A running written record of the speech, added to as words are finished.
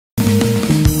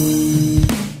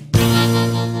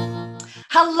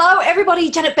Hello, everybody.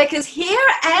 Janet Beckers here,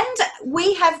 and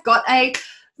we have got a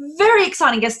very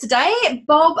exciting guest today,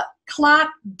 Bob Clark.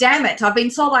 Damn it. I've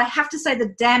been told I have to say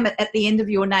the damn it at the end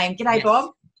of your name. G'day, yes.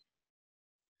 Bob.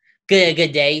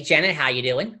 Good day, Janet. How you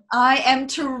doing? I am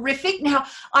terrific. Now,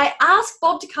 I asked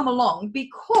Bob to come along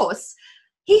because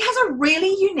he has a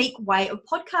really unique way of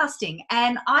podcasting,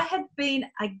 and I had been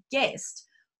a guest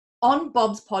on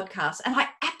Bob's podcast, and I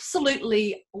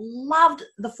absolutely loved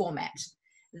the format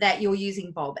that you're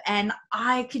using, Bob, and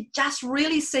I could just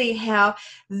really see how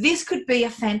this could be a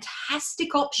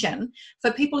fantastic option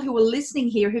for people who are listening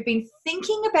here who've been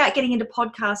thinking about getting into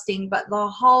podcasting, but the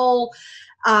whole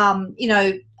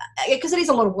because it is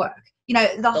a lot of work,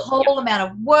 the whole amount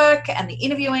of work and the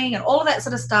interviewing and all of that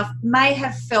sort of stuff may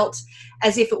have felt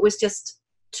as if it was just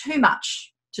too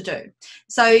much to do.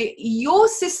 So your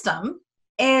system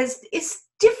is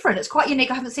different. It's quite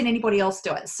unique. I haven't seen anybody else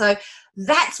do it. So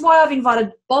that's why I've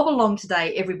invited Bob along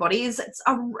today, everybody. It's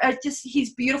just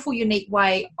his beautiful, unique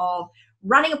way of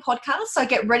running a podcast. So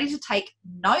get ready to take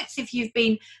notes if you've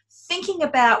been thinking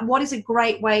about what is a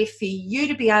great way for you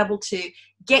to be able to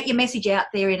get your message out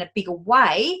there in a bigger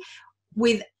way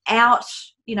without,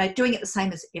 doing it the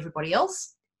same as everybody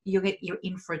else. You're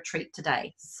in for a treat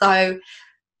today. So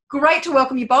great to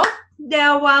welcome you, Bob.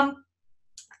 Now,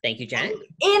 thank you, Janet.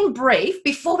 In brief,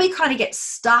 before we kind of get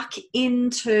stuck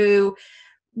into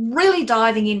really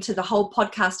diving into the whole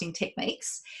podcasting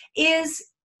techniques,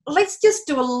 let's just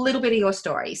do a little bit of your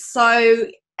story. So,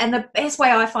 and the best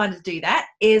way I find to do that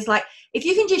is if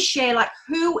you can just share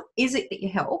who is it that you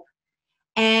help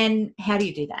and how do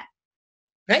you do that?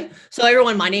 Right. So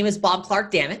everyone, my name is Bob Clark.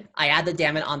 Damn it. I add the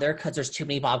damn it on there because there's too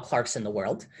many Bob Clarks in the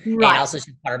world. Right. And also it's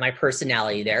part of my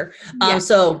personality there. Yeah.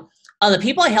 The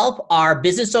people I help are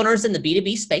business owners in the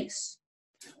B2B space,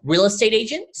 real estate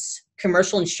agents,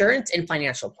 commercial insurance, and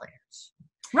financial planners.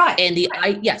 Right. And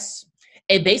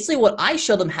And basically what I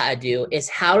show them how to do is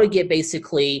how to get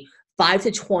basically 5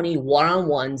 to 20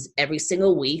 one-on-ones every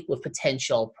single week with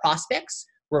potential prospects,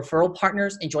 referral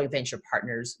partners, and joint venture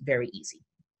partners. Very easy.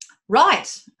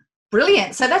 Right.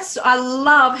 Brilliant. So I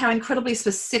love how incredibly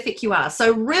specific you are.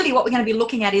 So really what we're going to be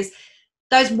looking at is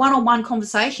those one-on-one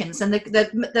conversations, and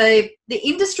the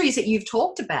industries that you've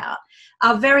talked about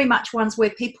are very much ones where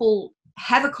people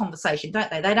have a conversation,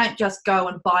 don't they? They don't just go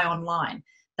and buy online.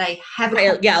 They have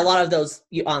a lot of those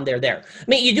on there. I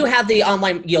mean, you do have the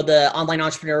online, the online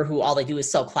entrepreneur who all they do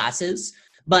is sell classes.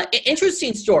 But an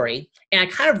interesting story, and I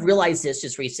kind of realized this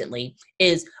just recently,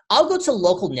 is I'll go to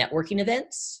local networking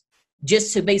events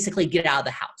just to basically get out of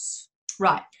the house.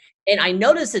 Right. And I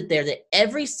noticed that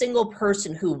every single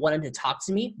person who wanted to talk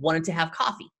to me wanted to have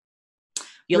coffee.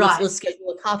 Right. Let's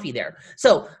schedule a coffee there.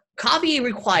 So coffee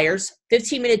requires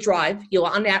 15-minute drive.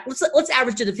 Let's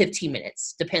average to the 15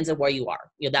 minutes. Depends on where you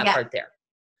are. Part there.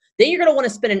 Then you're going to want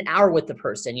to spend an hour with the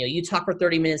person. You talk for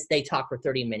 30 minutes, they talk for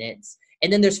 30 minutes,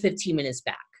 and then there's 15 minutes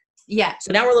back. Yeah.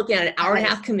 So now we're looking at an hour and a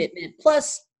half commitment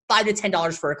plus $5 to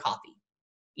 $10 for a coffee.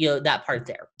 That part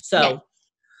there. So. Yeah.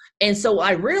 And so what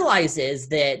I realize is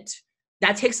that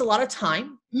takes a lot of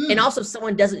time. And also if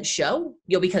someone doesn't show,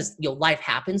 because life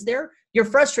happens there, you're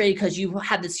frustrated because you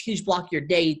have this huge block of your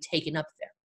day taken up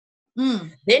there.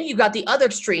 Then you've got the other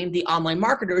extreme, the online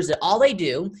marketers, that all they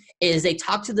do is they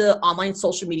talk to the online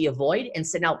social media void and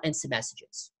send out instant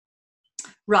messages.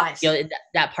 Right.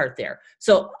 That part there.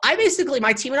 So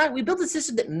my team and I, we built a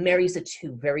system that marries the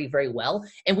two very, very well.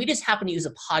 And we just happen to use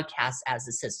a podcast as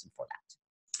the system for that.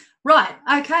 Right.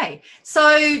 Okay.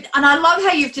 So, and I love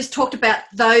how you've just talked about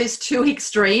those two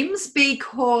extremes,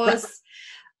 because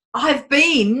I've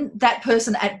been that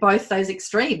person at both those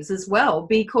extremes as well,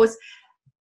 because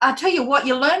I'll tell you what,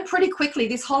 you learn pretty quickly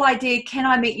this whole idea, can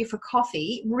I meet you for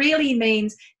coffee, really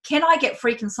means, can I get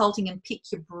free consulting and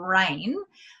pick your brain?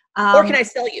 Or can I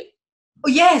sell you?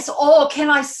 Yes, or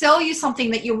can I sell you something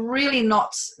that you're really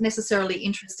not necessarily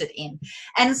interested in?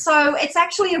 And so it's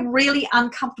actually a really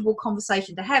uncomfortable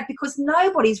conversation to have because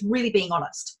nobody's really being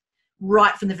honest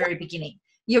right from the very beginning.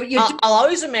 I'll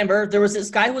always remember there was this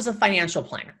guy who was a financial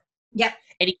planner. Yep.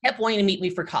 And he kept wanting to meet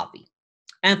me for coffee.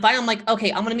 And finally I'm like,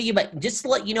 okay, I'm going to meet you, but just to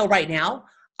let you know right now,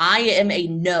 I am a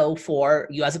no for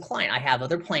you as a client. I have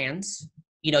other plans.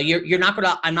 I'm not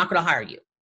going to hire you.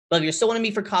 But if you're still want to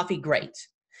meet for coffee, great.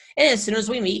 And as soon as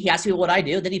we meet, he asks me what I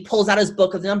do. Then he pulls out his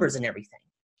book of numbers and everything.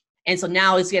 And so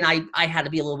now I had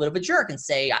to be a little bit of a jerk and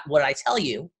say, what did I tell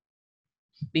you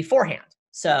beforehand?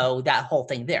 So that whole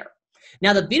thing there.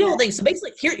 Now the beautiful thing, so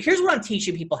basically here's what I'm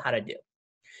teaching people how to do.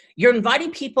 You're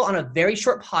inviting people on a very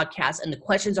short podcast and the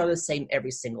questions are the same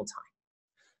every single time.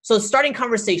 So starting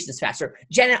conversations faster.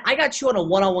 Janet, I got you on a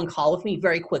one-on-one call with me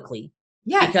very quickly.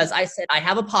 Yeah. Because I said, I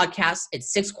have a podcast.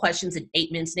 It's 6 questions in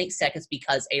 8 minutes and 8 seconds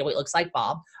because 808 looks like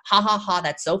Bob. Ha ha ha.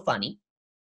 That's so funny.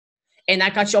 And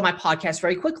that got you on my podcast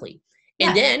very quickly. Yeah.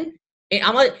 And then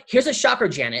here's a shocker,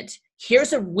 Janet.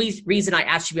 Here's a reason I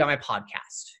asked you to be on my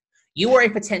podcast. You are a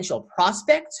potential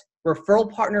prospect,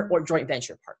 referral partner, or joint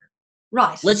venture partner.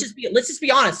 Right. Let's just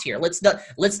be honest here. Let's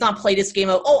not play this game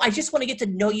of, I just want to get to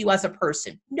know you as a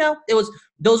person. No,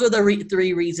 those are the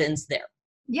 3 reasons there.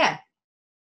 Yeah.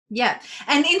 Yeah.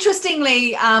 And interestingly,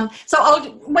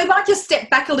 we might just step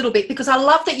back a little bit, because I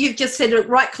love that you've just said it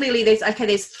right clearly.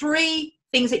 There's 3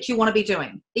 things that you want to be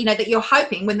doing, that you're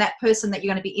hoping when that person that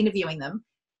you're going to be interviewing them,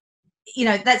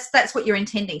 that's what you're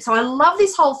intending. So I love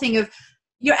this whole thing of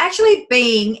you're actually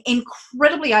being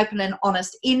incredibly open and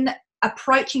honest in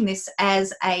approaching this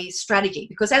as a strategy,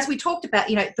 because as we talked about,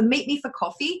 the meet me for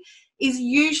coffee is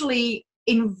usually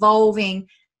involving,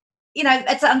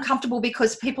 it's uncomfortable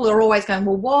because people are always going,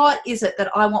 well, what is it that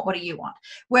I want? What do you want?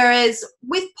 Whereas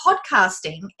with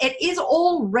podcasting, it is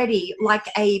already like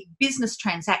a business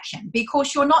transaction,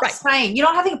 because you're not you're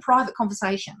not having a private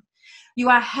conversation. You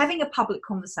are having a public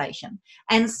conversation.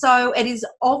 And so it is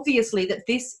obviously that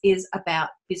this is about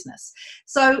business.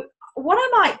 So what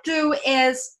I might do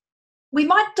is we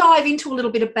might dive into a little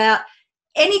bit about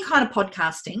any kind of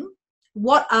podcasting.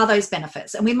 What are those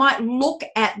benefits? And we might look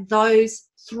at those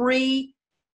 3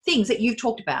 things that you've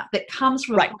talked about that comes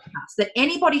from a podcast, that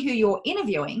anybody who you're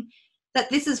interviewing, that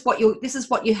this is what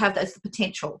you have as the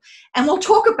potential. And we'll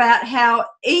talk about how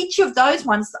each of those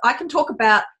ones, I can talk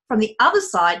about from the other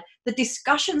side, the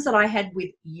discussions that I had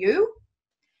with you,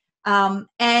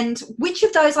 and which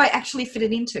of those I actually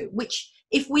fitted into, which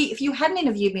if you hadn't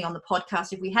interviewed me on the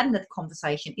podcast, if we hadn't had the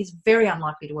conversation, is very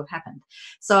unlikely to have happened.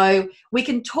 So we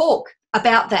can talk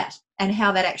about that and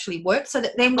how that actually works, so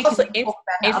that then we also, can talk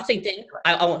about interesting thing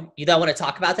I want to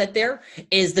talk about that there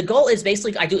is the goal is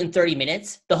basically I do it in 30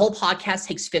 minutes. The whole podcast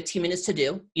takes 15 minutes to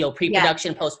do,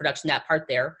 pre-production, post-production, that part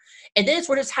there. And then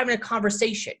we're just having a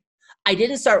conversation. I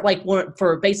didn't start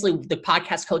for basically the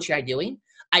podcast coaching I'm doing.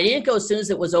 I didn't go as soon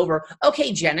as it was over.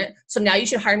 Okay, Janet, so now you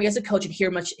should hire me as a coach, and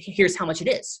here's how much it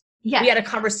is. Yeah. We had a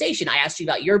conversation. I asked you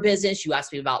about your business. You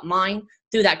asked me about mine.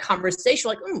 Through that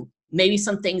conversation, maybe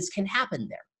some things can happen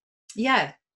there.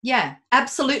 Yeah,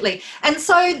 absolutely. And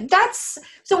so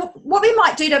what we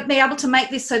might do to be able to make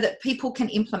this so that people can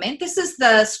implement, this is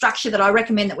the structure that I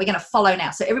recommend that we're going to follow now.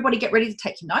 So everybody get ready to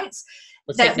take your notes.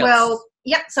 Let's take notes.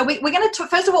 So we're going to,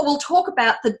 first of all, we'll talk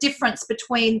about the difference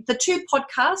between the 2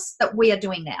 podcasts that we are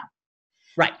doing now.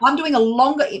 Right. I'm doing a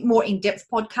longer, more in-depth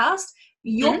podcast.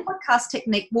 Your podcast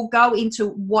technique will go into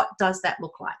what does that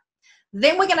look like.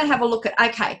 Then we're going to have a look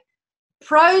at,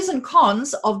 pros and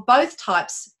cons of both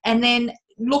types, and then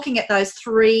looking at those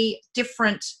 3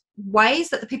 different ways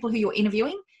that the people who you're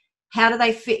interviewing, how do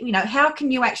they fit, how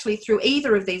can you actually through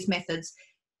either of these methods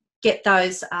get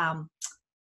those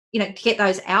get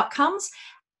those outcomes.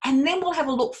 And then we'll have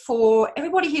a look for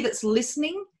everybody here that's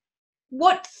listening,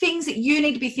 what things that you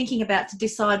need to be thinking about to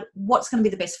decide what's going to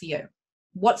be the best for you.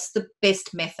 What's the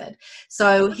best method?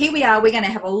 So here we are. We're going to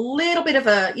have a little bit of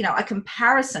a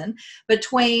comparison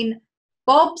between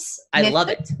Bob's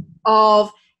method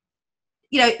of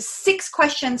 6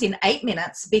 questions in 8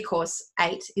 minutes, because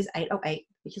 8 is 808,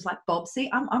 which is like Bob. See,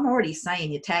 I'm already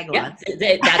saying your tagline.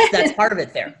 Yeah, that's part of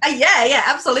it there. Yeah,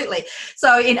 absolutely.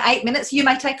 So in 8 minutes, you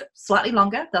may take slightly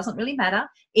longer. Doesn't really matter.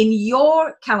 In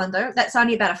your calendar, that's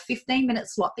only about a 15-minute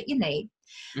slot that you need.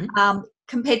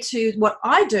 Compared to what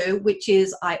I do, which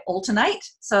is I alternate.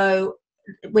 So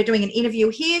we're doing an interview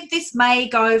here. This may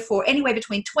go for anywhere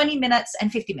between 20 minutes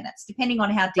and 50 minutes, depending on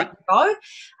how deep we go.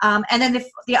 And then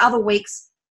the other weeks,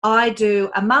 I do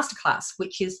a masterclass,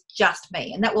 which is just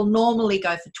me. And that will normally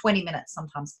go for 20 minutes,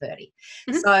 sometimes 30.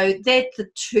 So they're the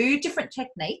 2 different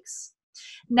techniques.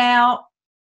 Now,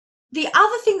 the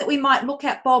other thing that we might look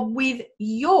at, Bob, with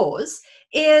yours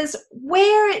is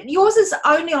yours is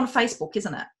only on Facebook,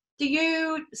 isn't it? Do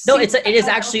you? No, it is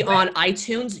actually on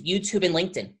iTunes, YouTube, and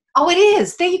LinkedIn. Oh, it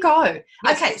is. There you go.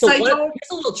 Yes. Okay. So here's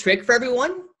a little trick for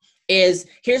everyone here's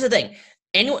the thing.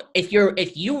 Anyway, if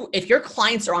your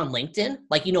clients are on LinkedIn,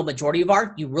 majority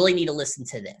of you really need to listen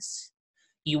to this.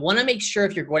 You want to make sure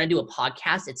if you're going to do a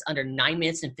podcast, it's under 9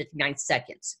 minutes and 59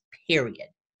 seconds, period.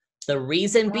 The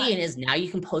reason being is now you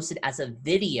can post it as a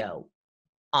video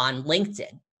on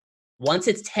LinkedIn. Once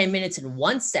it's 10 minutes and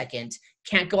 1 second,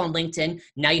 can't go on LinkedIn.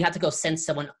 Now you have to go send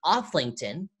someone off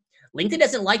LinkedIn. LinkedIn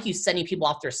doesn't like you sending people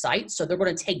off their site, so they're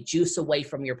going to take juice away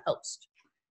from your post.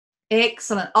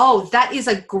 Excellent. Oh, that is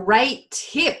a great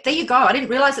tip. There you go. I didn't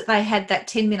realize that they had that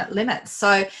 10-minute limit.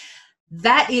 So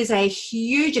that is a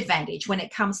huge advantage when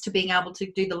it comes to being able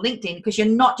to do the LinkedIn, because you're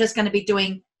not just going to be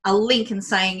doing a link and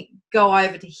saying, go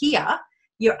over to here.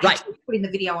 You're actually putting the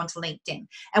video onto LinkedIn.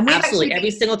 And we've absolutely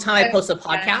every single time I post a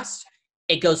podcast,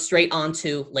 it goes straight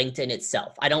onto LinkedIn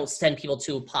itself. I don't send people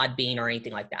to Podbean or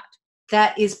anything like that.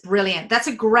 That is brilliant. That's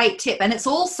a great tip. And it's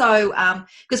also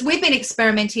because we've been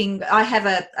experimenting. I have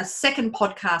a second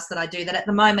podcast that I do that at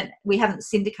the moment we haven't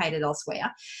syndicated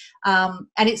elsewhere. And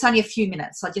it's only a few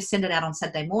minutes. I just send it out on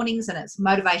Saturday mornings, and it's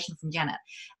Motivation from Janet.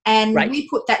 And we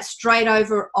put that straight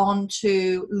over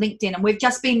onto LinkedIn. And we've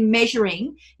just been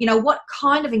measuring, what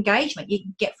kind of engagement you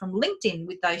can get from LinkedIn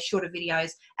with those shorter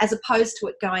videos as opposed to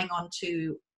it going on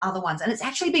to other ones. And it's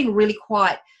actually been really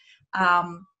quite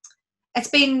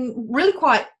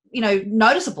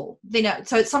noticeable,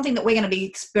 so it's something that we're going to be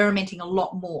experimenting a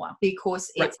lot more, because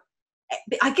it's,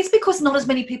 I guess because not as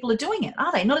many people are doing it,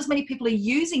 are they? Not as many people are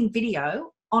using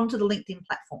video onto the LinkedIn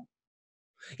platform.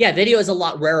 Yeah, video is a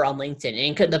lot rarer on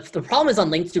LinkedIn. And the problem is on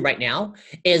LinkedIn right now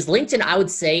is LinkedIn, I would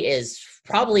say, is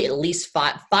probably at least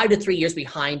 5 to 3 years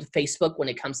behind Facebook when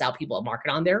it comes to how people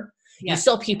market on there. Yeah. You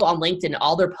still have people on LinkedIn,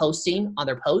 all they're posting on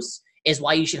their posts is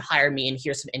why you should hire me, and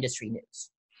here's some industry news.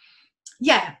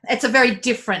 Yeah, it's a very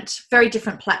different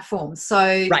platform.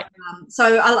 So,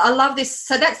 so I love this.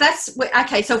 So that's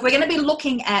okay. So if we're going to be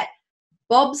looking at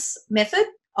Bob's method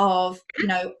of,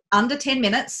 under 10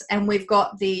 minutes, and we've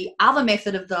got the other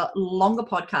method of the longer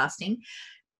podcasting,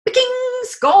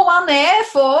 score one there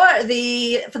for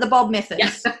the Bob method.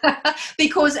 Yes.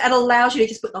 Because it allows you to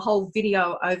just put the whole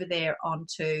video over there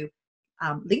onto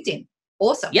LinkedIn.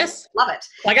 Awesome. Yes. Love it.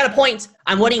 Well, I got a point.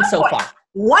 I'm winning so far.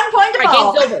 1 point to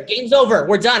Bob. Game's over.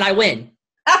 We're done. I win.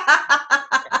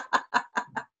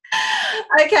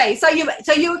 Okay, so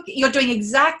you're doing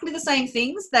exactly the same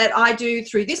things that I do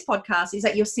through this podcast, is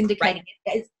that you're syndicating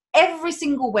it every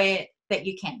single way that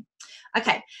you can.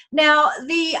 Okay, now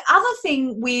the other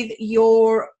thing with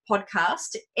your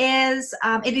podcast is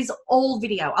it is all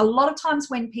video. A lot of times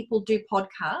when people do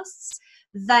podcasts,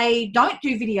 they don't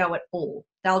do video at all.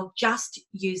 They'll just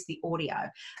use the audio.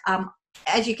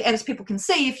 As people can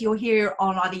see, if you're here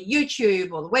on either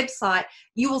YouTube or the website,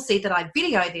 you will see that I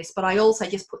video this, but I also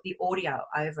just put the audio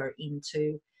over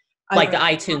into like the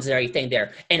iTunes and everything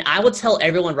there. And I will tell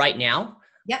everyone right now,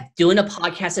 doing a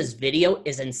podcast as video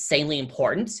is insanely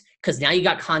important, because now you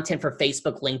got content for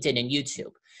Facebook, LinkedIn, and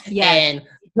YouTube. Yeah. And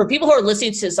for people who are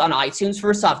listening to this on iTunes,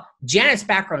 first off, Janet's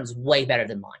background is way better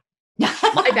than mine.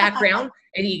 My background,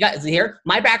 and you guys here,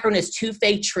 my background is 2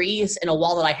 fake trees and a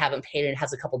wall that I haven't painted and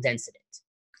has a couple dents in it.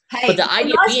 Hey, but the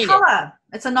idea being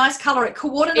it's a nice color. It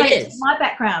coordinates with my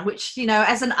background, which,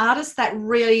 as an artist, that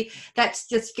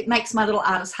makes my little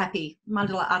artist happy. My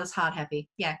little artist heart happy.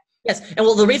 Yeah. Yes. And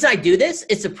well, the reason I do this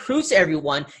is to prove to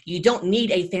everyone you don't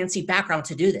need a fancy background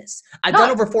to do this. I've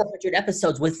done over 400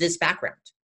 episodes with this background.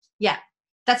 Yeah.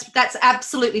 That's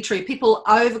absolutely true. People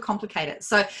overcomplicate it.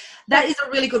 So that is a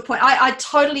really good point. I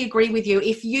totally agree with you.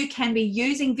 If you can be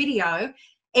using video,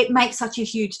 it makes such a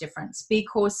huge difference,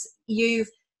 because you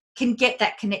can get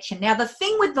that connection. Now, the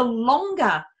thing with the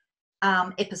longer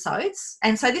episodes,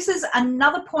 and so this is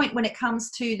another point when it comes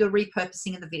to the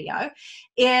repurposing of the video,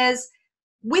 is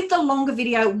with the longer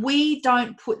video, we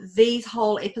don't put these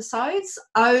whole episodes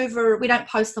over, we don't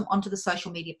post them onto the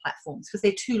social media platforms because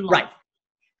they're too long. Right.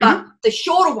 But the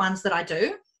shorter ones that I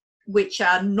do, which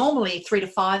are normally 3 to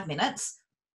 5 minutes,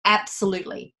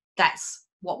 absolutely, that's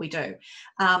what we do.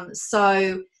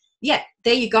 So, yeah,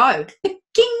 there you go.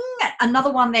 Ding!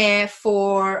 Another one there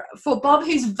for Bob,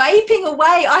 who's vaping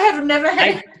away. I have never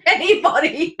had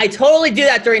anybody. I totally do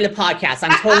that during the podcast.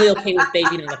 I'm totally okay with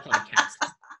vaping on the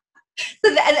podcast. So,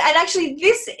 and actually,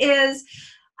 this is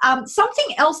something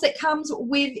else that comes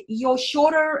with your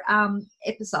shorter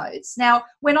episodes. Now,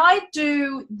 when I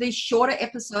do the shorter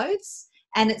episodes,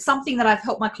 and it's something that I've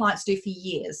helped my clients do for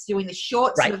years, doing the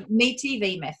short sort of Me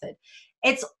TV method,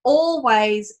 it's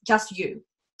always just you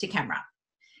to camera,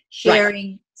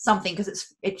 sharing something, because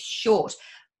it's short.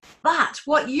 But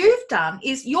what you've done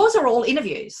is yours are all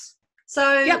interviews.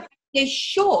 So they're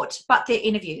short, but they're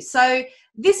interviews. So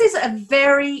this is a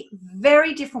very,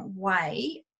 very different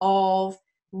way of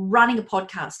running a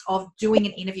podcast, of doing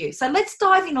an interview. So let's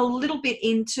dive in a little bit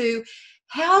into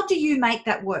how do you make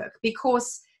that work,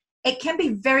 because it can be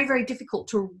very, very difficult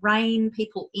to rein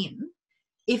people in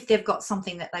if they've got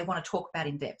something that they want to talk about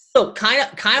in depth. So kind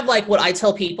of like what I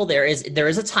tell people, there is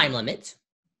a time limit.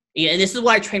 And this is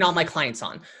what I train all my clients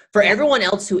on. For everyone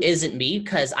else who isn't me,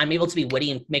 because I'm able to be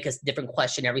witty and make a different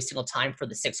question every single time for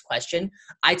the 6th question,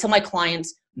 I tell my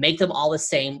clients, make them all the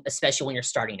same, especially when you're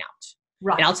starting out.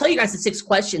 Right. And I'll tell you guys the 6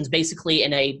 questions basically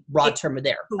in a broad term of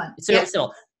there.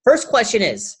 So First question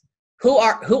is, who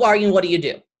are you and what do you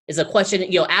do? Is a question,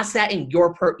 ask that in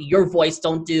your voice.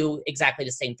 Don't do exactly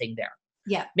the same thing there.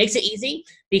 Yeah. Makes it easy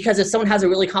because if someone has a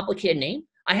really complicated name,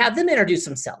 I have them introduce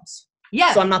themselves.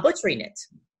 Yeah. So I'm not butchering it.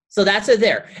 So that's it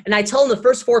there. And I tell them the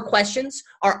first 4 questions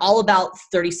are all about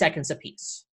 30 seconds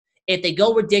apiece. If they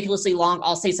go ridiculously long,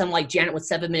 I'll say something like, Janet, with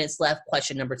 7 minutes left,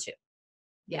 question number 2.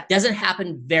 Yeah. Doesn't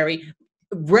happen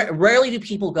rarely do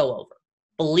people go over.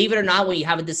 Believe it or not, when you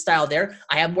have this style there,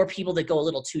 I have more people that go a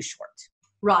little too short.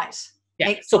 Right. Yeah.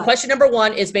 Excellent. So question number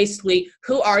 1 is basically,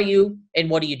 who are you and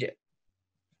what do you do?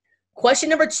 Question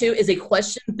number 2 is a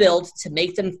question built to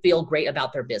make them feel great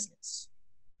about their business.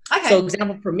 Okay. So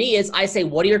example for me is I say,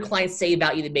 what do your clients say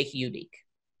about you that make you unique?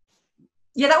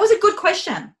 Yeah, that was a good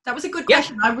question.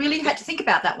 I really had to think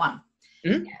about that one.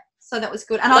 Mm-hmm. Yeah, so that was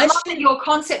good. And I love that your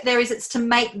concept there is it's to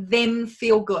make them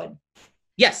feel good.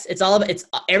 Yes,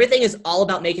 everything is all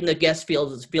about making the guest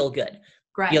feel good.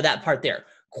 Great. That part there.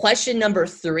 Question number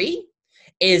 3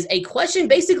 is a question.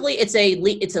 Basically, it's a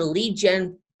lead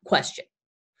gen question.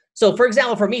 So, for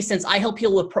example, for me, since I help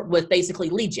people with basically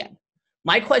lead gen,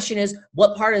 my question is,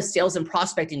 what part of sales and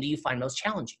prospecting do you find most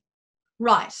challenging?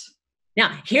 Right.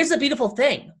 Now, here's the beautiful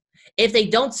thing. If they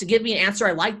don't give me an answer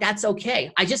I like, that's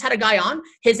okay. I just had a guy on.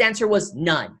 His answer was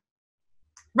none.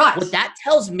 Right. What that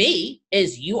tells me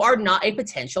is you are not a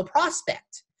potential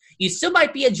prospect. You still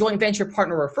might be a joint venture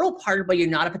partner or referral partner, but you're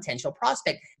not a potential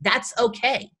prospect. That's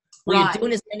okay. When you're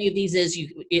doing as many of these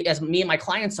as me and my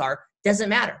clients are, doesn't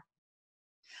matter.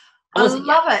 I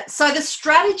love it. So the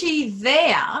strategy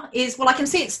there is, well, I can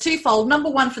see it's twofold. Number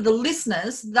 1, for the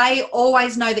listeners, they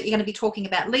always know that you're going to be talking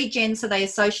about lead gen, so they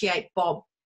associate Bob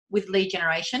with lead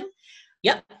generation.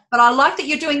 Yep. But I like that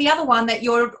you're doing the other one, that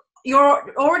you're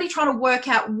already trying to work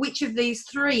out which of these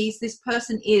 3s this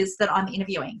person is that I'm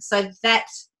interviewing. So that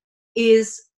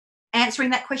is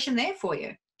answering that question there for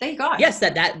you. There you go. Yes,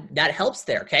 that helps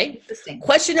there. Okay. Interesting.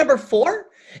 Question number 4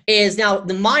 is, now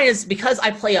mine is, because I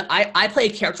play a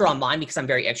character on mine because I'm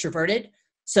very extroverted.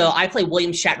 So I play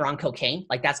William Shatner on cocaine.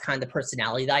 Like, that's kind of the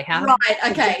personality that I have.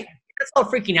 Right. Okay. That's all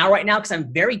freaking out right now because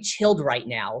I'm very chilled right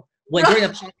now. When during the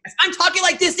podcast, I'm talking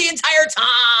like this the entire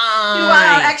time. You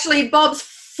are actually, Bob's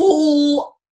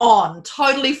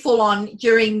totally full on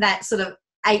during that sort of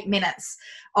 8 minutes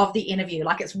of the interview.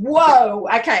 Like, it's whoa.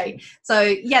 Okay. So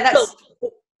yeah, that's.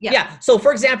 Yeah. So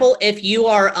for example, if you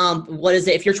are,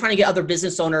 if you're trying to get other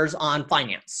business owners on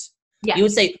finance, you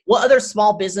would say, what other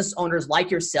small business owners like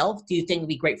yourself do you think would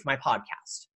be great for my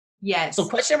podcast? Yes. So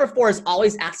question number 4 is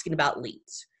always asking about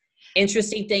leads.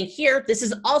 Interesting thing here, this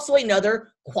is also another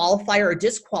qualifier or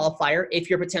disqualifier if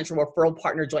you're a potential referral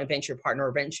partner, joint venture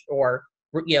partner, or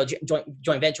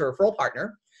joint venture referral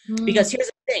partner. Because here's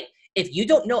the thing, if you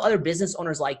don't know other business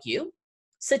owners like you,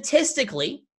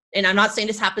 statistically, and I'm not saying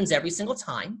this happens every single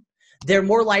time, they're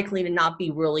more likely to not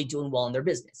be really doing well in their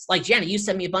business. Like, Janet, you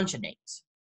sent me a bunch of names.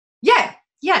 Yeah.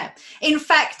 In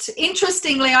fact,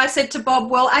 interestingly, I said to Bob,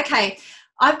 well, okay,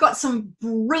 I've got some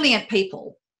brilliant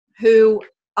people who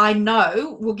I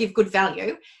know will give good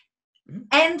value,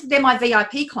 and they're my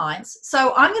VIP clients.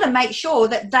 So I'm going to make sure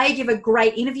that they give a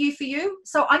great interview for you.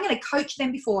 So I'm going to coach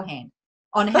them beforehand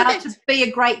on how to be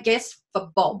a great guest for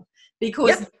Bob,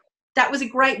 because that was a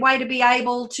great way to be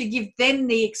able to give them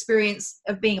the experience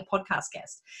of being a podcast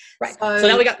guest. Right. So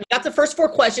now we got the first 4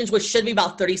 questions, which should be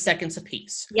about 30 seconds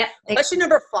apiece. Yep. Question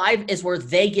number 5 is where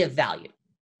they give value.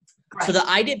 Right. So the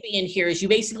idea being here is you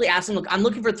basically ask them, look, I'm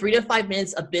looking for 3 to 5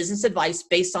 minutes of business advice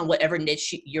based on whatever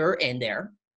niche you're in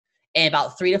there, and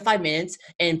about 3 to 5 minutes.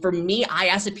 And for me, I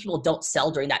ask that people don't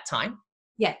sell during that time.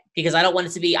 Yeah. Because I don't want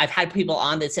it to be, I've had people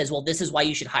on that says, well, this is why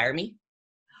you should hire me.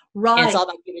 Right. And it's all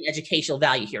about giving educational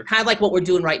value here. Kind of like what we're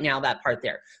doing right now, that part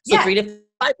there. So 3 to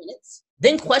 5 minutes.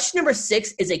 Then question number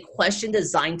 6 is a question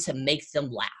designed to make them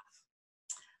laugh.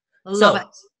 Love it.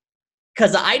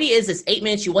 Because the idea is it's 8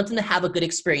 minutes. You want them to have a good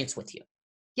experience with you.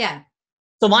 Yeah.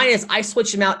 So mine is I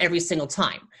switch them out every single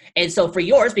time. And so for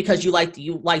yours, because you like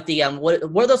the what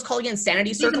are those called again?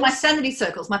 Sanity circles? These are my sanity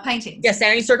circles, my paintings. Yeah,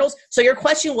 sanity circles. So your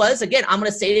question was, again, I'm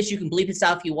going to say this. You can bleep this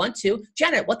out if you want to.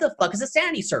 Janet, what the fuck is a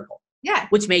sanity circle? Yeah.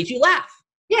 Which made you laugh.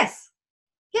 Yes.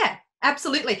 Yeah,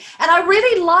 absolutely. And I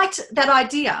really liked that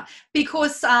idea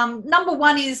because number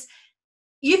 1 is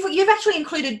you've actually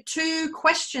included 2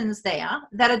 questions there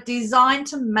that are designed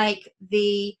to make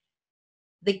the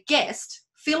guest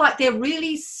feel like they're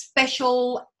really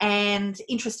special and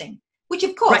interesting, which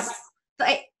of course,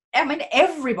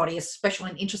 everybody is special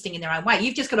and interesting in their own way.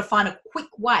 You've just got to find a quick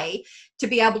way to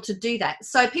be able to do that.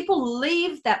 So people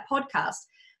leave that podcast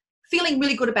feeling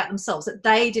really good about themselves, that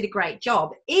they did a great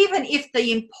job, even if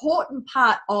the important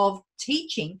part of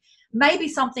teaching may be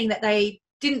something that they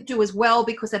didn't do as well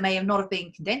because they may have not have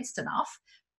been condensed enough.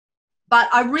 But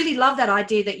I really love that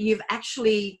idea that you've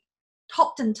actually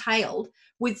topped and tailed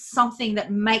with something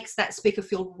that makes that speaker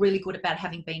feel really good about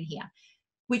having been here,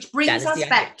 which brings us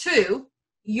back to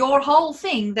your whole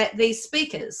thing, that these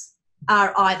speakers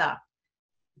are either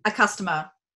a customer,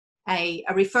 a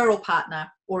referral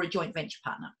partner, or a joint venture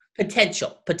partner.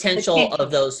 Potential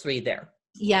of those three there.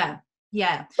 Yeah.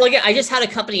 Yeah. So again, I just had a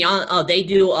company on, they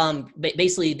do,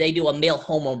 basically they do a male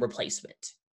hormone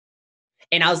replacement.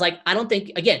 And I was like, I don't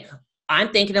think, again, I'm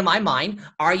thinking in my mind,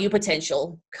 are you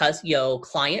potential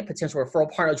client, potential referral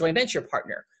partner, joint venture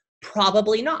partner?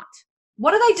 Probably not.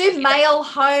 What do they do? Male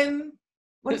home?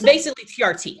 Basically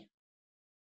TRT.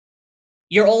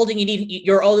 You're old and you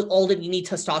need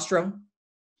testosterone.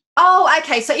 Oh,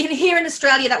 okay. So here in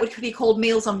Australia, that would be called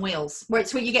Meals on Wheels, where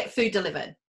it's where you get food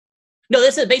delivered. No,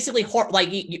 this is basically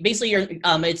you're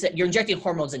injecting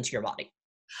hormones into your body.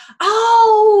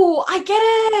 Oh, I get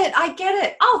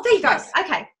it. Oh, there you go. Yes.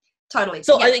 Okay, totally.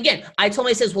 So again, I told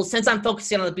him, I says, well, since I'm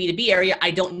focusing on the B2B area,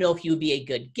 I don't know if you would be a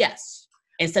good guest.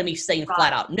 Instead of me saying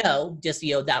flat out no, just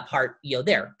that part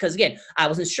there, because again, I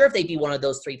wasn't sure if they'd be one of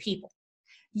those three people.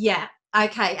 Yeah.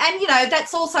 Okay. And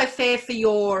that's also fair for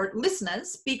your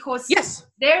listeners, because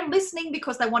they're listening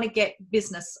because they want to get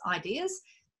business ideas.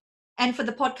 And for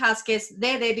the podcast guests,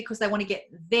 they're there because they want to get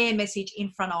their message in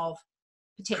front of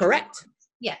potential. Correct.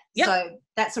 Yeah. Yep. So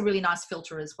that's a really nice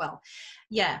filter as well.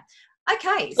 Yeah.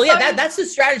 Okay. So that's the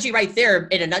strategy right there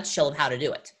in a nutshell of how to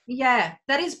do it. Yeah,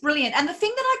 that is brilliant. And the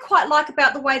thing that I quite like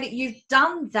about the way that you've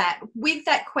done that with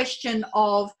that question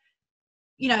of,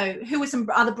 who are some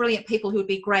other brilliant people who would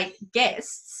be great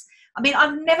guests? I mean,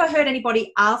 I've never heard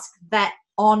anybody ask that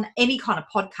on any kind of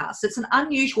podcast. It's an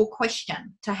unusual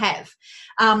question to have.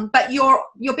 But you're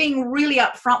being really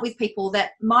upfront with people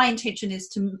that my intention is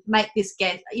to make this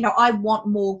guest, I want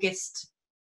more guest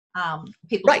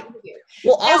people. Right.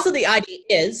 Well, also the idea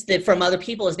is that from other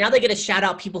people is now they get to shout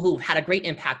out people who've had a great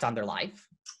impact on their life.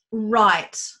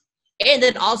 Right. And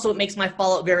then also it makes my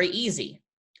follow-up very easy.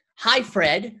 Hi,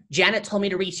 Fred. Janet told me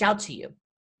to reach out to you.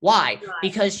 Why? Right.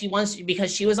 Because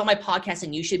she was on my podcast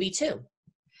and you should be too.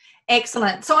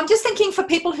 Excellent. So I'm just thinking for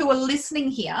people who are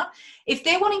listening here, if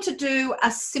they're wanting to do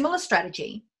a similar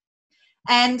strategy,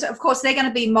 and of course they're going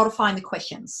to be modifying the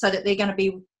questions so that they're going to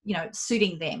be,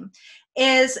 suiting them,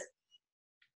 is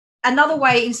another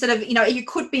way, instead of, you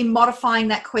could be modifying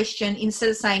that question. Instead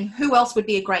of saying who else would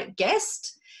be a great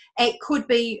guest, it could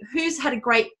be who's had a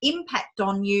great impact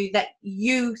on you that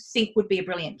you think would be a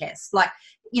brilliant guest. Like,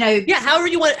 however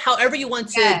you want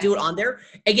to do it on there.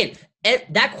 Again,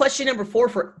 that question number 4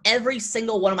 for every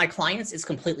single one of my clients is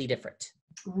completely different.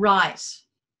 Right.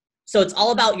 So it's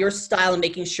all about your style and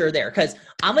making sure there, because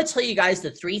I'm going to tell you guys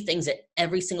the 3 things that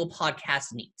every single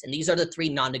podcast needs. And these are the 3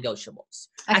 non-negotiables.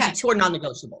 Okay. Actually, 2 are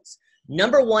non-negotiables.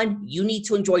 Number 1, you need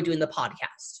to enjoy doing the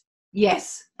podcast.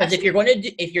 Yes. Because if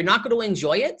you're not going to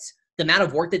enjoy it, the amount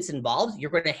of work that's involved,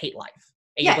 you're going to hate life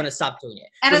and you're going to stop doing it.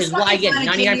 And which is why, again,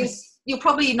 99%. You'll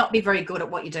probably not be very good at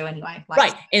what you do anyway.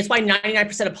 Right. And it's why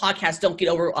 99% of podcasts don't get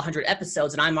over 100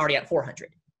 episodes, and I'm already at 400.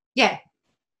 Yeah.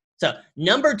 So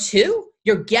number 2,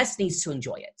 your guest needs to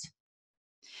enjoy it.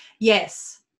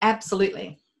 Yes,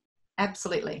 absolutely.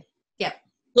 Absolutely. Yep.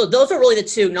 So those are really the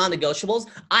 2 non-negotiables.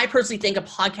 I personally think a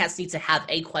podcast needs to have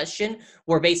a question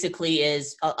where basically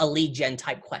is a lead gen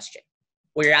type question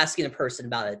where you're asking a person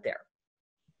about it there.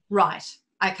 Right.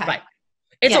 Okay. Right.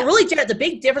 And so really, Janet, the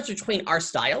big difference between our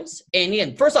styles, and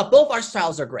again, first off, both our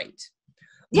styles are great.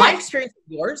 Yeah. My experience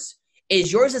with yours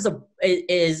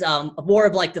is more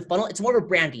of like the funnel. It's more of a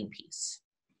branding piece.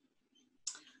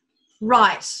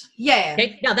 Right. Yeah.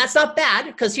 Okay. Now that's not bad,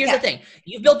 because here's the thing.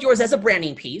 You've built yours as a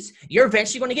branding piece. You're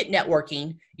eventually going to get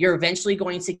networking. You're eventually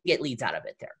going to get leads out of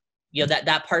it there.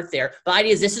 That part there. The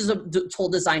idea is this is a tool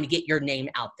designed to get your name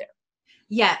out there.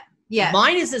 Yeah. Yeah.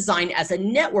 Mine is designed as a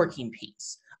networking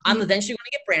piece. I'm eventually going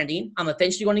to get branding. I'm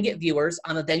eventually going to get viewers.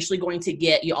 I'm eventually going to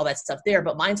get all that stuff there.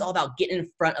 But mine's all about getting in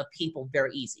front of people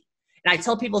very easy. And I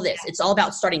tell people this. It's all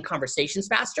about starting conversations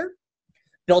faster,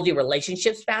 building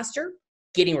relationships faster,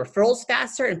 getting referrals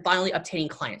faster, and finally obtaining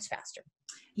clients faster.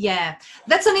 Yeah,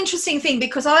 that's an interesting thing,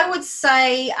 because I would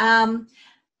say,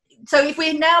 so if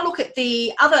we now look at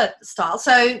the other style,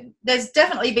 so there's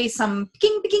definitely be some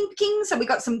picking. So we've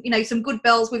got some, some good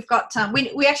bells. We've got,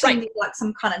 we actually need like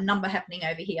some kind of number happening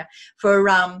over here for,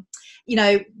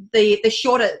 the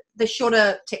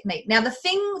shorter technique. Now, the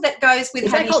thing that goes with,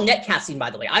 which I call netcasting, by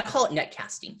the way, I call it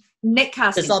netcasting.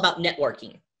 Netcasting. It's all about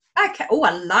networking. Okay. Oh,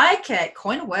 I like it.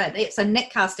 Coin a word. So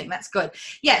netcasting. That's good.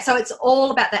 Yeah. So it's all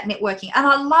about that networking. And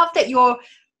I love that you're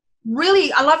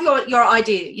really, I love your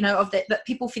idea, you know, of that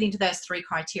people fit into those 3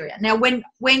 criteria. Now,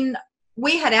 when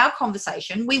we had our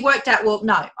conversation, we worked out, well,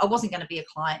 no, I wasn't going to be a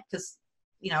client because,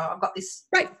 you know, I've got this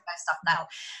stuff now.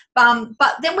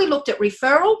 But then we looked at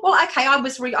referral. Well, okay,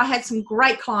 I had some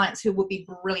great clients who would be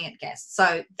brilliant guests.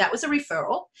 So that was a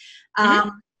referral.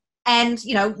 And,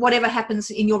 you know, whatever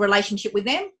happens in your relationship with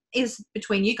them is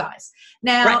between you guys.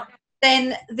 Now,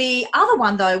 then the other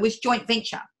one, though, was joint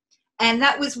venture. And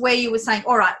that was where you were saying,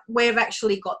 all right, we've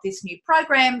actually got this new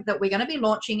program that we're going to be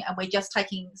launching, and we're just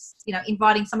taking, you know,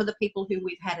 inviting some of the people who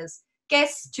we've had as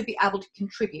guests to be able to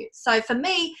contribute. So for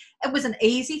me, it was an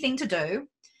easy thing to do.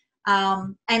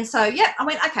 And so, yeah, I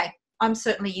went, okay, I'm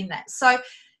certainly in that. So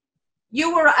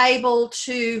you were able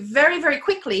to very, very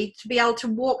quickly to be able to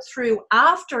walk through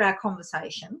after our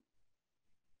conversation.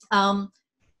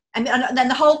 And then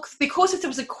the whole, because it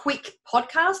was a quick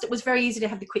podcast, it was very easy to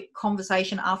have the quick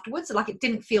conversation afterwards. Like, it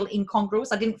didn't feel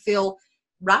incongruous. I didn't feel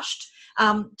rushed.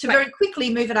 To very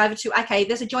quickly move it over to, okay,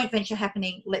 there's a joint venture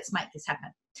happening. Let's make this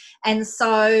happen. And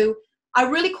so I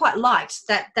really quite liked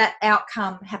that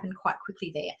outcome happened quite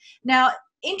quickly there. Now,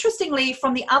 interestingly,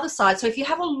 from the other side, so if you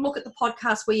have a look at the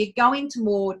podcast where you go into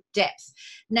more depth.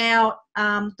 Now,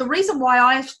 the reason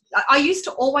why I used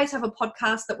to always have a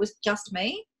podcast that was just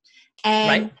me.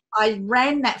 And I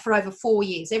ran that for over 4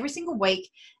 years, every single week.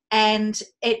 And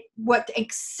it worked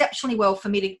exceptionally well for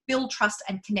me to build trust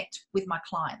and connect with my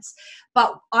clients.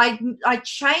 But I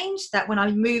changed that when I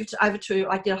moved over to,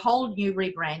 I did a whole new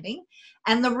rebranding.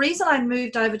 And the reason I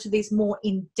moved over to these more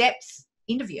in-depth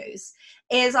interviews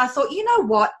is I thought, you know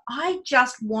what, I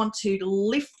just want to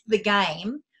lift the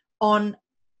game on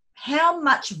how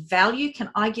much value can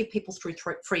I give people through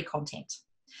free content.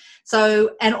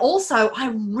 So, and also I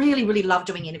really, really love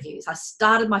doing interviews. I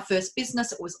started my first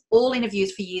business. It was all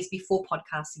interviews for years before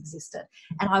podcasts existed.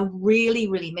 And I really,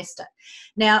 really missed it.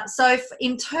 Now, so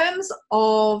in terms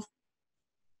of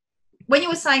when you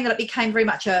were saying that it became very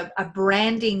much a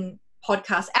branding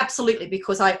podcast, absolutely,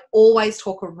 because I always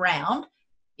talk around,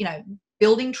 you know,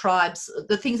 building tribes,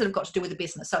 the things that have got to do with the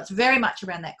business. So it's very much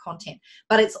around that content,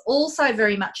 but it's also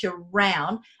very much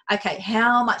around, okay,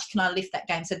 how much can I lift that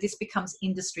game so this becomes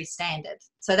industry standard?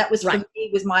 So that was, for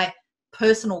me, was my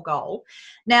personal goal.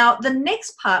 Now, the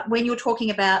next part, when you're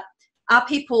talking about, are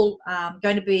people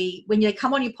going to be, when you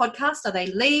come on your podcast, are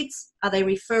they leads? Are they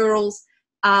referrals?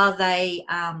 Are they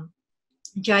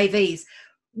JVs?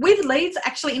 With leads,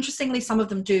 actually, interestingly, some of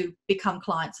them do become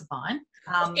clients of mine.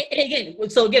 Again,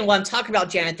 what I'm talking about,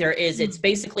 Janet, there is, it's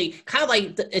basically kind of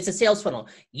like, it's a sales funnel.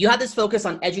 You have this focus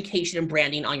on education and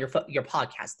branding on your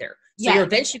podcast there. So you're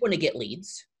eventually going to get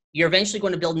leads. You're eventually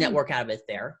going to build a network out of it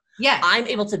there. Yeah. I'm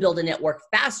able to build a network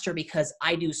faster because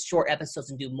I do short episodes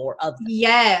and do more of them.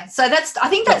 Yeah. So I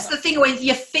think that's the thing when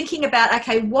you're thinking about,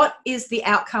 okay, what is the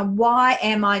outcome? Why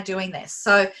am I doing this?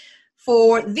 So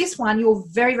for this one, you're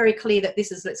very, very clear that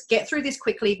this is, let's get through this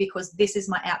quickly because this is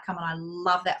my outcome, and I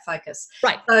love that focus.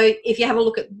 Right. So if you have a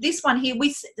look at this one here,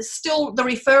 we still, the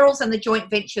referrals and the joint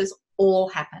ventures all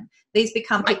happen. These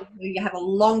become people who you have a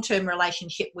long-term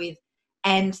relationship with,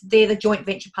 and they're the joint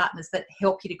venture partners that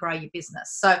help you to grow your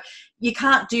business. So you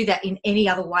can't do that in any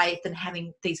other way than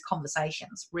having these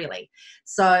conversations, really.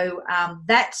 So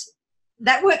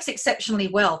that works exceptionally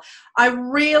well. I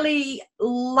really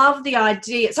love the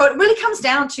idea. So it really comes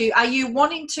down to, are you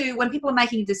wanting to, when people are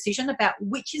making a decision about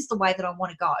which is the way that I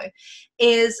want to go,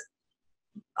 is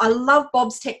I love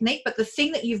Bob's technique, but the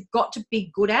thing that you've got to be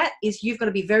good at is you've got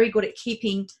to be very good at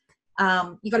keeping,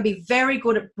 you've got to be very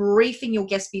good at briefing your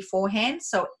guests beforehand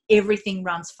so everything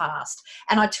runs fast.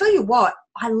 And I tell you what,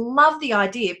 I love the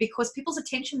idea because people's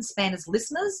attention span as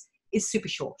listeners is super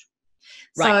short.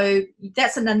 So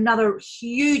that's another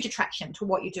huge attraction to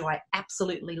what you do. I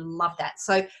absolutely love that.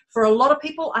 So for a lot of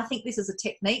people, I think this is a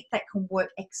technique that can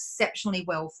work exceptionally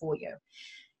well for you.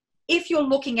 If you're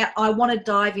looking at, I want to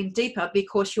dive in deeper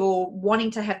because you're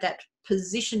wanting to have that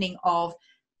positioning of,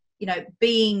 you know,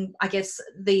 being, I guess,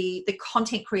 the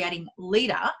content creating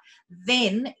leader,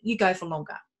 then you go for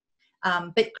longer.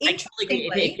 But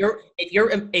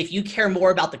if you care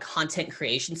more about the content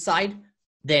creation side,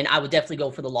 then I would definitely go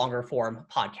for the longer form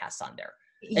podcast on there.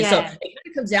 And so it kind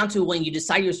of comes down to when you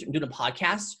decide you're doing a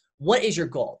podcast, what is your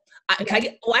goal? I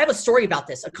have a story about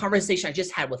this, a conversation I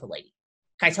just had with a lady.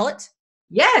 Can I tell it?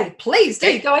 Yeah, please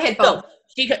do. Go ahead, Bob.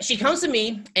 So she comes to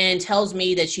me and tells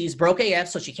me that she's broke AF,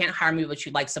 so she can't hire me, but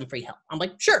she'd like some free help. I'm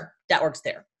like, sure, that works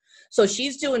there. So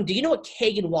she's doing, do you know what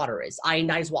Kangen water is?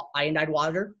 Ionized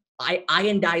water?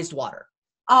 Ionized water.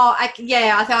 Oh, I think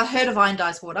I've heard of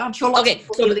ionized water. I'm sure lots of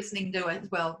people listening do it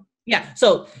as well. Yeah,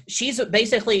 so she's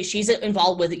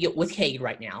involved with Kangen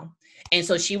right now, And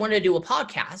so she wanted to do a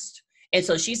podcast. And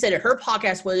so she said that her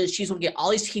podcast was she's going to get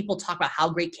all these people talk about how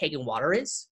great cake and water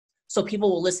is. So people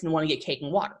will listen and want to get cake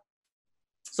and water.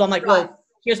 So I'm like, well,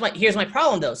 here's my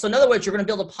problem though. So in other words, you're going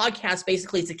to build a podcast.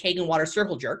 Basically, it's a cake and water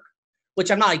circle jerk,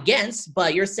 which I'm not against,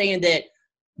 but you're saying that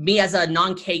me as a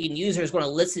non-Kagan user is going to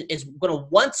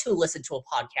want to listen to a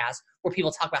podcast where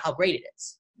people talk about how great it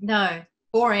is. No,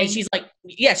 boring. And she's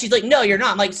like, no, you're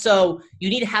not. I'm like, so you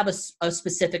need to have a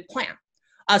specific plan.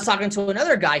 I was talking to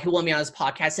another guy who wanted me on his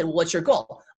podcast, said, well, what's your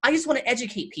goal? I just want to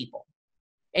educate people.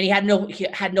 And he had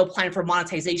no plan for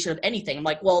monetization of anything. I'm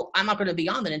like, well, I'm not going to be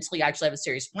on that until you actually have a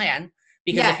serious plan.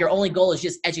 Because if your only goal is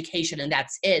just education and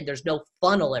that's it, there's no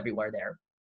funnel everywhere there.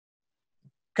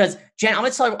 Because Jen,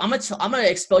 I'm gonna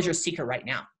expose your secret right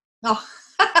now. Oh.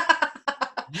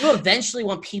 You eventually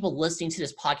want people listening to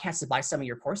this podcast to buy some of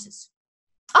your courses.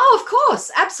 Oh, of course,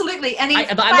 absolutely. And I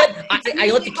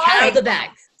let the cat out of the bag.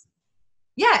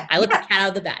 Yeah, I let the cat out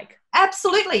of the bag.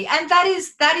 Absolutely, and that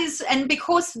is, and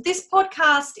because this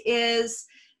podcast is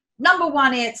number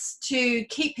one, it's to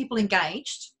keep people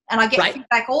engaged, and I get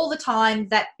feedback all the time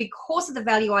that because of the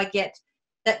value I get,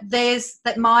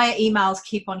 that my emails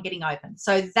keep on getting open.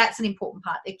 So that's an important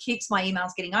part. It keeps my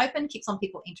emails getting open, keeps on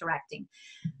people interacting.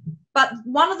 But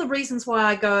one of the reasons why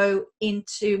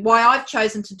I've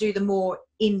chosen to do the more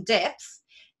in-depth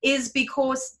is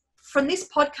because from this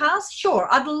podcast, sure,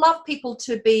 I'd love people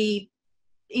to be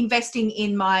investing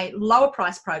in my lower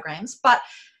price programs, but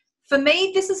for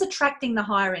me, this is attracting the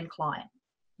higher end client.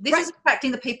 This is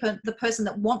attracting the person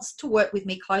that wants to work with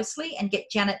me closely and get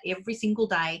Janet every single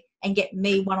day and get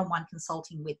me one-on-one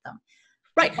consulting with them.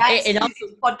 Right. That's who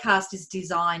this podcast is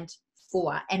designed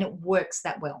for, and it works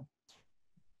that well.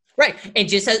 Right. And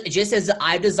just as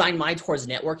I've designed mine towards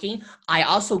networking, I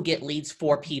also get leads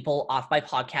for people off my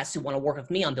podcast who want to work with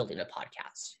me on building a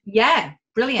podcast. Yeah.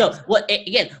 Brilliant. So what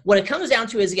it comes down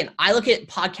to is, I look at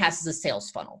podcasts as a sales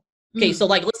funnel. Okay. So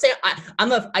like, let's say I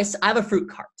have a fruit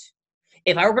cart.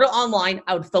 If I were to go online,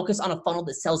 I would focus on a funnel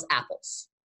that sells apples.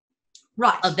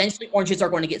 Right. Eventually, oranges are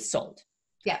going to get sold.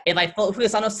 Yeah. If I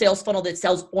focus on a sales funnel that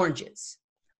sells oranges,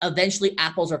 eventually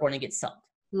apples are going to get sold.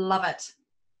 Love it.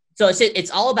 So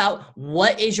it's all about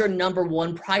what is your number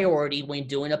one priority when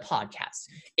doing a podcast.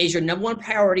 Is your number one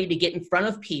priority to get in front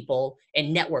of people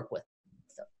and network with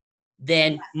them?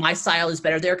 Then my style is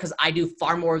better there because I do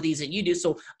far more of these than you do.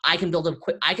 So I can build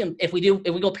if we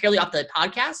go purely off the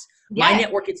podcast, my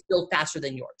network gets built faster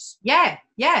than yours. Yeah,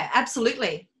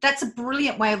 absolutely. That's a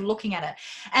brilliant way of looking at it.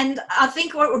 And I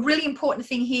think a really important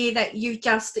thing here that you've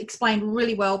just explained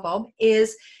really well, Bob,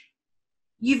 is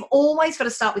you've always got to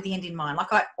start with the end in mind. Like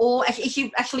the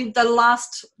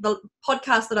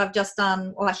podcast that I've just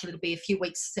done, well, actually it'll be a few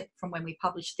weeks from when we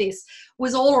published this,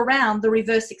 was all around the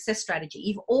reverse success strategy.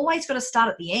 You've always got to start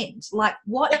at the end. Like,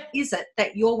 what is it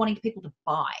that you're wanting people to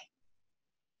buy?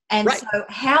 And so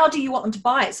how do you want them to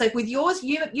buy it? So with yours,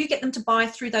 you get them to buy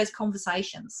through those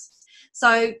conversations.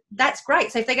 So that's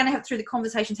great. So if they're going to have through the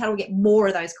conversations, how do we get more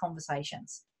of those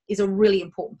conversations is a really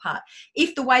important part.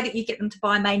 If the way that you get them to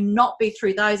buy may not be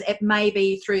through those, it may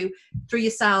be through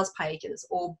your sales pages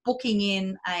or booking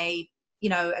in a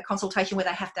consultation where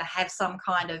they have to have some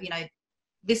kind of,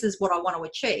 this is what I want to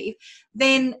achieve,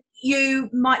 then you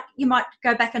might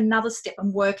go back another step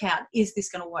and work out, is this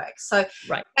going to work? So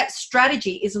that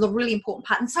strategy is a really important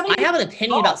part. And I have an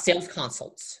opinion about sales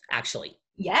consults, actually.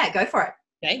 Yeah, go for it.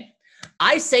 Okay.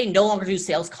 I say no longer do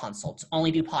sales consults,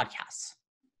 only do podcasts.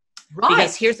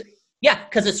 Right.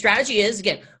 Because the strategy is,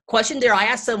 again, question there, I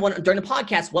asked someone during the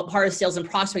podcast, what part of sales and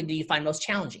prospecting do you find most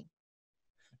challenging?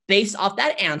 Based off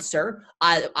that answer,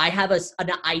 I have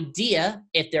an idea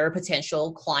if they're a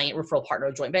potential client, referral partner,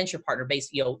 or joint venture partner,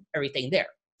 based, everything there.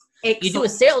 Excellent.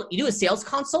 You do a sales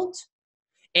consult,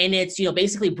 and it's,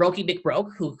 basically Brokey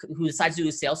McBroke who decides to do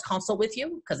a sales consult with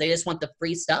you because they just want the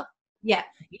free stuff. Yeah.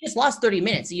 You just lost 30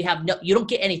 minutes. You don't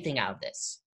get anything out of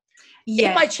this. Yeah.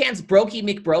 If by chance Brokey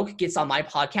McBroke gets on my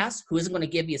podcast, who isn't going to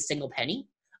give you a single penny,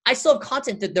 I still have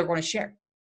content that they're going to share.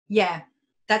 Yeah.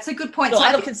 That's a good point. So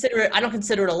I don't consider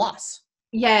it a loss.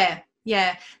 Yeah.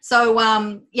 So,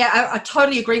 I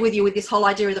totally agree with you with this whole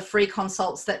idea of the free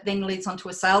consults that then leads on to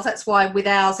a sales. That's why with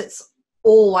ours, it's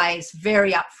always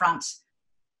very upfront.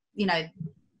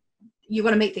 You've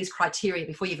got to meet these criteria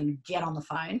before you even get on the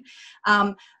phone.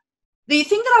 The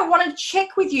thing that I want to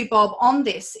check with you, Bob, on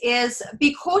this is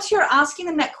because you're asking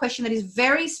them that question that is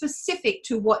very specific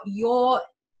to what you're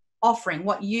offering,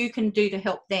 what you can do to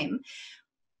help them.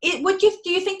 Do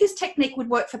you think this technique would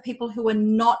work for people who are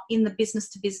not in the business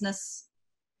to business?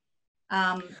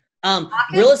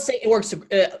 Real estate works.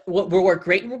 Will work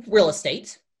great with real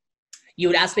estate. You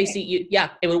would ask basically,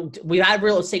 we have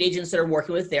real estate agents that are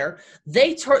working with there.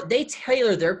 They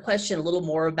tailor their question a little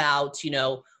more about,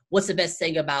 what's the best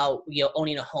thing about,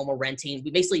 owning a home or renting.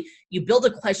 You build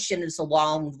a question that's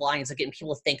along the lines of getting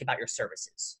people to think about your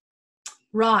services.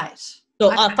 Right.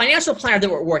 So a financial planner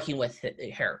that we're working with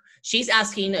here, she's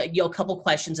asking, a couple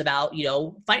questions about,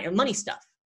 money stuff.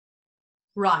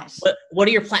 Right. What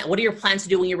are your plans to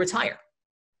do when you retire?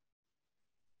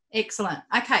 Excellent.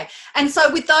 Okay. And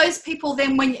so with those people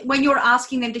then, when you're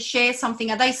asking them to share something,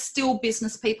 are they still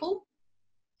business people?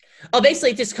 Oh,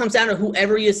 basically it just comes down to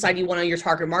whoever you decide you want on your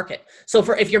target market. So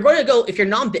if you're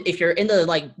in the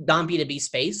like non B2B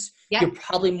space, you're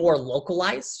probably more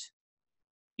localized.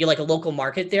 You're like a local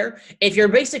market there. If you're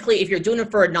doing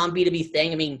it for a non B2B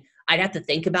thing, I mean, I'd have to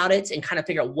think about it and kind of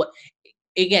figure out what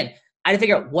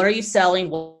are you selling?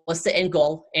 What's the end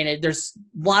goal? And there's a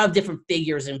lot of different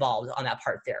figures involved on that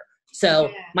part there.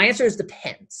 So my answer is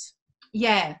depends.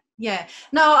 Yeah. Yeah.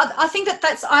 No, I think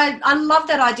I love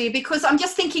that idea, because I'm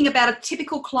just thinking about a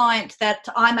typical client that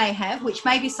I may have, which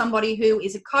may be somebody who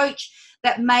is a coach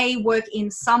that may work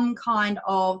in some kind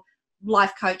of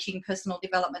life coaching, personal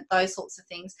development, those sorts of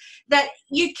things, that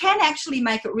you can actually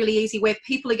make it really easy where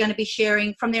people are going to be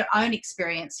sharing from their own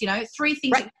experience, 3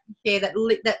 things that you can share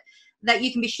that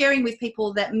you can be sharing with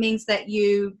people. That means that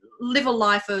you live a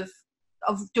life of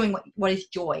doing what is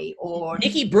joy. Or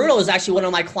Nikki Bruno is actually one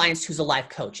of my clients who's a life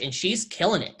coach, and she's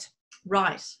killing it.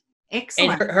 Right.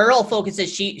 Excellent. And her whole focus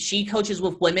is she coaches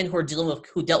with women who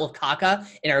dealt with caca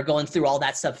and are going through all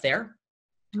that stuff there.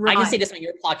 Right. I can say this on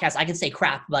your podcast. I can say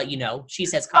crap, but she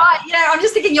says caca. Right, yeah, I'm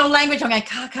just thinking your language. I'm going,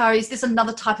 caca, is this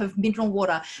another type of mineral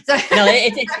water? So no,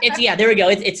 it's there we go.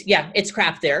 It's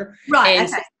crap there. Right. And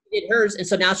okay. so she did hers, and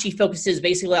so now she focuses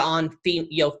basically on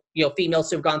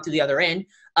females who've gone through the other end.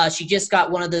 She just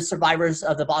got one of the survivors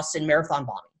of the Boston Marathon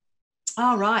bombing.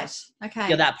 Oh, right.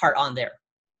 Okay. That part on there.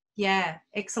 Yeah,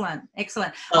 excellent.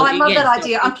 I love that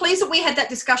idea. I'm pleased that we had that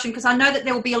discussion, because I know that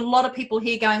there will be a lot of people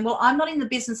here going, well, I'm not in the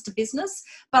business to business,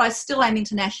 but I still am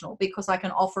international, because I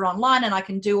can offer online and I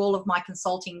can do all of my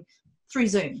consulting through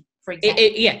Zoom, for example.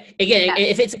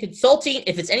 If it's a consulting,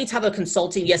 if it's any type of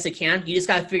consulting, yes, it can. You just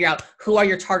got to figure out who are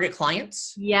your target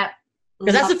clients. Yeah.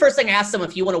 Because that's the first thing I ask them.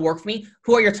 If you want to work for me,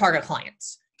 who are your target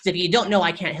clients? Because if you don't know,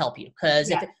 I can't help you.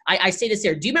 Because I say this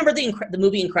here. Do you remember the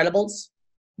movie Incredibles?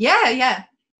 Yeah.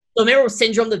 So remember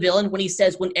Syndrome the villain when he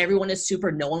says, when everyone is super,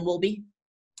 no one will be?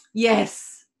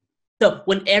 Yes. So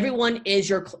when everyone is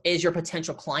your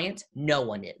potential client, no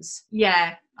one is.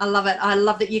 Yeah, I love it. I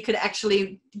love that you could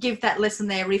actually give that lesson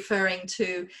there referring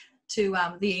to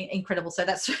the Incredible. So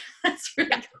that's really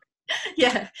good.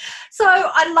 Yeah. So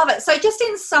I love it. So just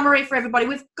in summary for everybody,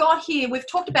 we've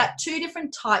talked about 2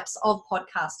 different types of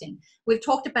podcasting. We've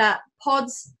talked about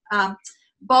Bob's,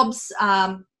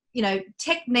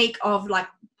 technique of like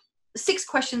 6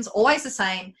 questions, always the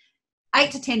same,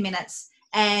 8 to 10 minutes,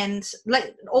 and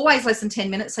always less than 10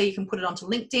 minutes, so you can put it onto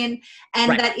LinkedIn,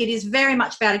 and that it is very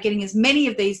much about getting as many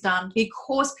of these done,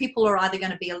 because people are either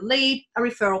going to be a lead, a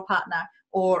referral partner,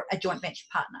 or a joint venture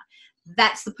partner.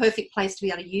 That's the perfect place to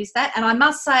be able to use that. And I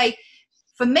must say,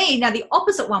 for me, now the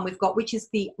opposite one we've got, which is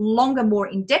the longer, more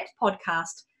in-depth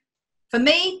podcast, for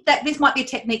me, that this might be a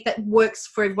technique that works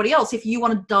for everybody else if you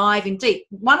want to dive in deep.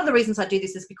 One of the reasons I do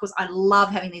this is because I love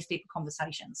having these deeper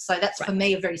conversations. So that's for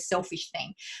me a very selfish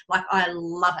thing. Like, I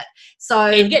love it. So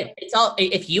and again, it's all,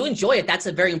 if you enjoy it, that's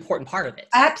a very important part of it.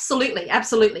 Absolutely,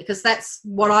 because that's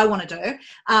what I want to do.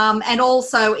 And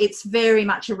also, it's very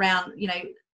much around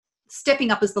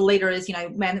stepping up as the leader is,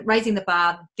 raising the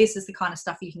bar. This is the kind of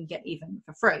stuff you can get even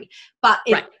for free. But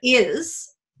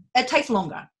it takes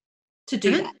longer to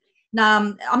do that.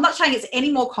 I'm not saying it's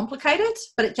any more complicated,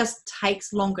 but it just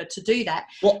takes longer to do that.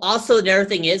 Well, also another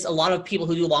thing is, a lot of people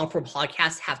who do long form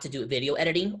podcasts have to do video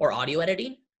editing or audio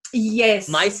editing. Yes.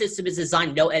 My system is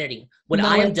designed no editing. When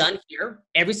I am done here,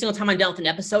 every single time I'm done with an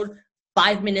episode,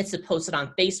 5 minutes to post it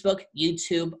on Facebook,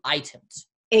 YouTube, iTunes.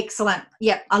 Excellent.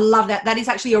 Yeah, I love that. That is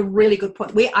actually a really good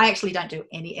point. I actually don't do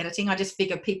any editing. I just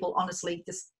figure people honestly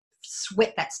just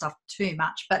sweat that stuff too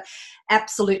much, but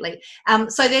absolutely.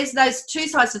 So there's those 2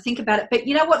 sides to think about it. But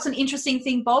you know what's an interesting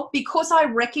thing, Bob? Because I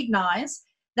recognize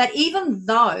that even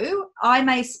though I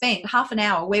may spend half an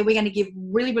hour where we're going to give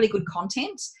really, really good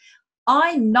content,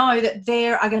 I know that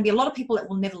there are going to be a lot of people that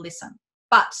will never listen,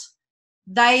 but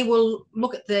they will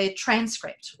look at the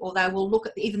transcript, or they will look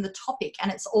at even the topic,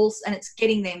 and it's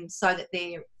getting them so that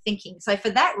they're thinking. So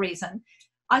for that reason,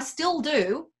 I still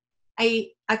do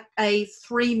a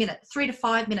 3 to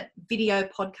 5 minute video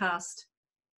podcast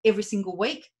every single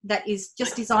week that is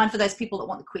just designed for those people that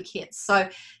want the quick hits. So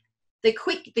the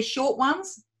short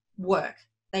ones work.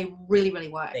 They really, really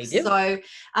work. They do.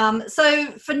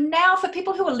 So for now, for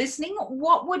people who are listening,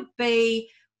 what would be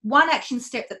one action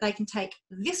step that they can take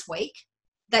this week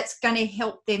that's going to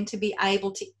help them to be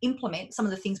able to implement some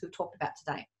of the things we've talked about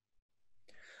today?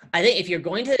 I think if you're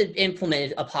going to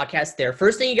implement a podcast there,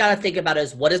 first thing you got to think about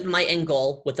is, what is my end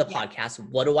goal with the podcast?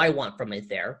 What do I want from it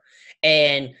there?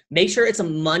 And make sure it's a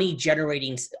money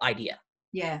generating idea.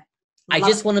 Yeah. I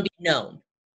just want to be known.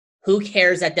 Who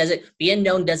cares? That doesn't, being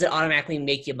known doesn't automatically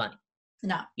make you money.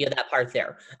 No. You know, that part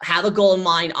there. Have a goal in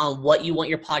mind on what you want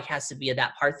your podcast to be at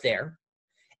that part there.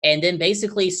 And then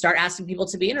basically start asking people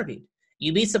to be interviewed.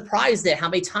 You'd be surprised at how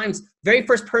many times, very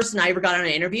first person I ever got on an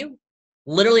interview,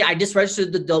 literally I just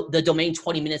registered the domain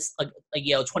 20 minutes,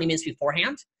 20 minutes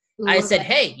beforehand. I said,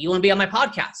 hey, you want to be on my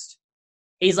podcast?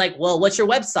 He's like, well, what's your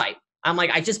website? I'm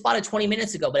like, I just bought it 20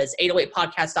 minutes ago, but it's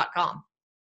 808podcast.com.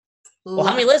 Well,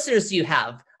 how many listeners do you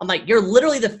have? I'm like, you're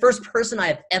literally the first person I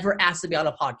have ever asked to be on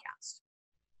a podcast.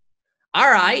 All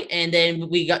right. And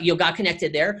then you got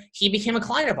connected there. He became a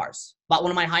client of ours, bought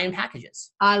one of my high-end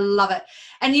packages. I love it.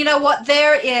 And you know what?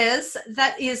 That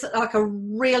is like a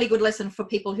really good lesson for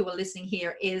people who are listening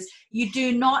here, is you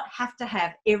do not have to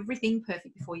have everything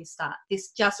perfect before you start.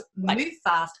 Just move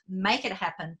fast, make it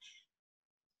happen.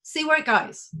 See where it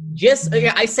goes.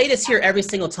 I say this here every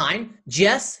single time.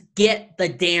 Just get the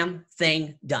damn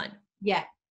thing done. Yeah,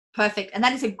 perfect. And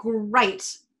that is a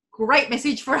great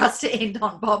message for us to end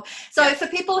on, Bob. So for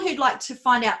people who'd like to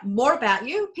find out more about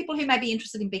you, people who may be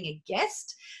interested in being a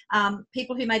guest,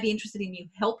 people who may be interested in you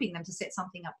helping them to set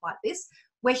something up like this,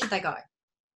 where should they go?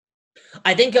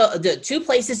 I think the two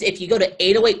places, if you go to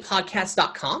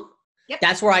 808podcast.com,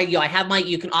 that's where I have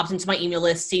you can opt into my email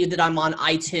list, see that I'm on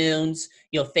iTunes,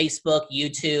 Facebook,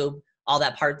 YouTube, all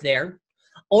that part there.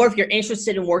 Or if you're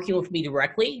interested in working with me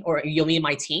directly, or me and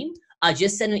my team,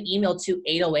 just send an email to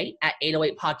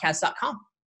 808@808podcast.com.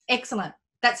 Excellent.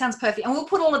 That sounds perfect. And we'll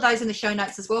put all of those in the show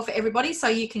notes as well for everybody, so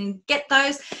you can get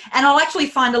those. And I'll actually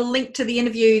find a link to the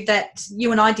interview that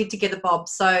you and I did together, Bob,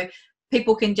 so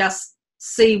people can just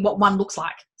see what one looks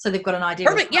like. So they've got an idea.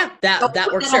 Perfect. Yeah,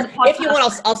 that works. Sure. If you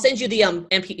want, I'll send you the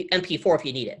MP4 if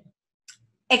you need it.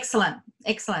 Excellent.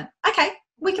 Okay.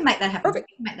 We can make that happen.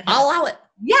 Perfect. I'll allow it.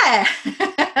 Yeah.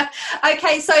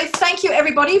 Okay. So thank you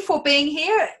everybody for being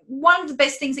here. One of the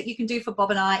best things that you can do for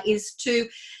Bob and I is to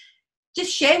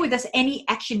just share with us any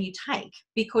action you take,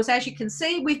 because as you can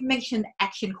see, we've mentioned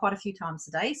action quite a few times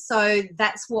today. So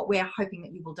that's what we're hoping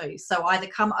that you will do. So either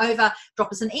come over,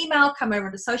 drop us an email, come over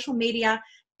to social media,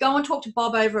 go and talk to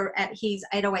Bob over at his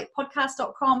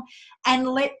 808podcast.com and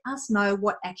let us know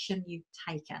what action you've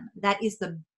taken. That is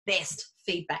the best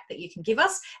feedback that you can give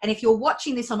us. And if you're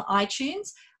watching this on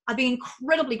iTunes, I'd be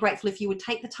incredibly grateful if you would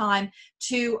take the time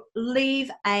to leave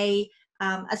a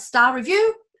star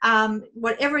review,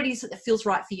 whatever it is that feels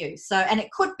right for you. So, and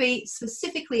it could be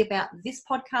specifically about this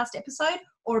podcast episode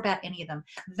or about any of them.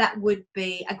 That would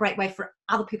be a great way for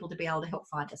other people to be able to help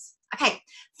find us. Okay.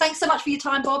 Thanks so much for your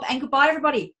time, Bob, and goodbye,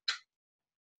 everybody.